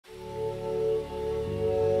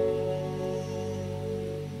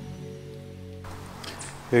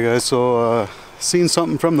Hey guys, so seen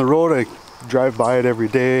something from the road. I drive by it every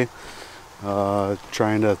day,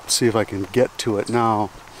 trying to see if I can get to it now.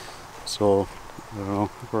 So, I don't know,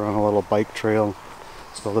 we're on a little bike trail.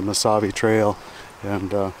 It's called the Masabi Trail,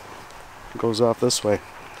 and it goes off this way.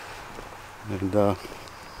 And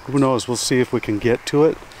who knows, we'll see if we can get to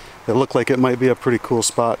it. It looked like it might be a pretty cool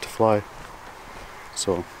spot to fly.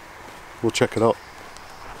 So, we'll check it out.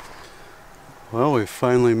 Well, we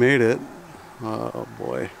finally made it. Oh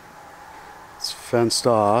boy, it's fenced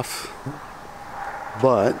off,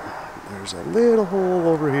 but there's a little hole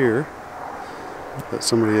over here that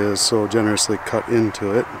somebody has so generously cut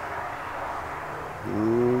into it.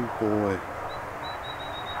 Oh boy.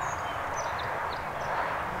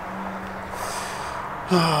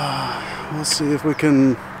 We'll see if we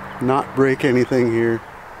can not break anything here.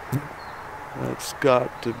 That's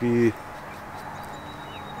got to be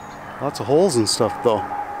lots of holes and stuff though.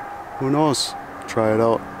 Who knows? Try it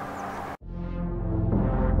out.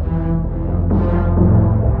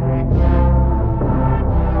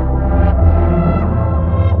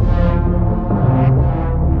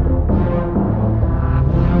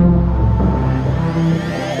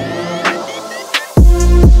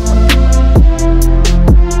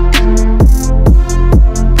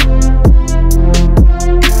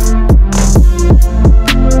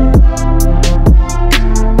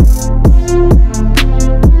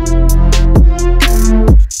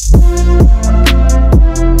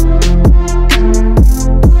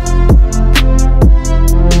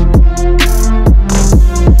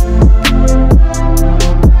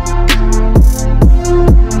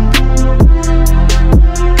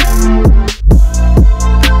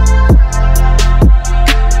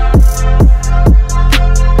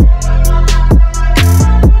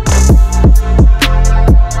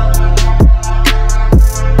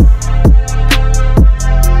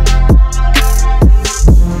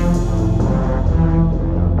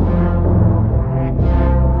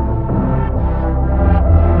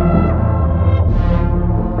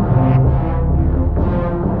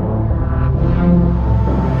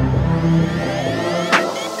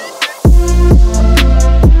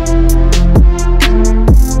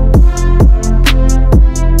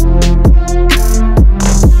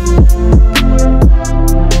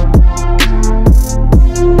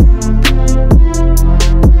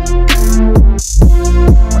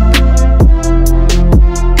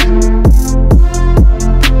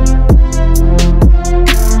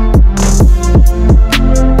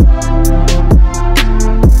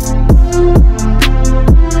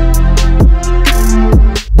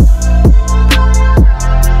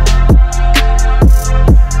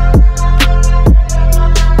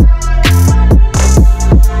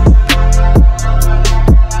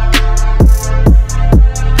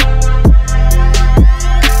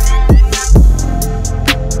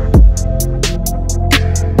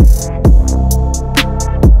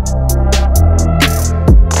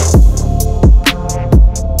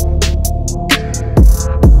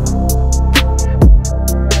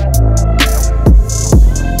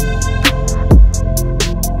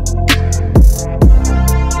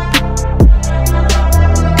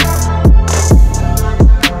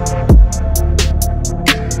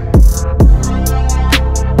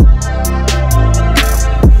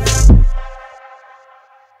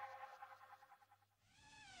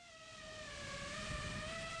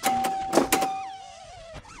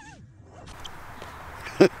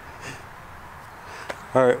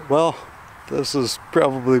 Alright, well, this is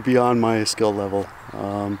probably beyond my skill level.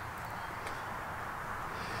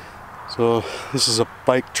 So this is a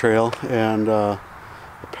bike trail, and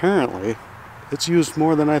apparently it's used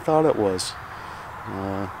more than I thought it was.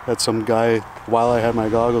 Had some guy, while I had my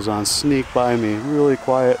goggles on, sneak by me really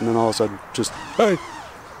quiet, and then all of a sudden just, hey,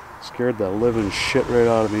 scared the living shit right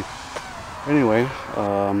out of me. Anyway,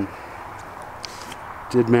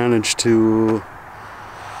 did manage to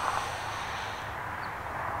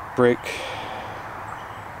break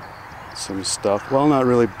some stuff. Well, not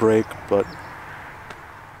really break, but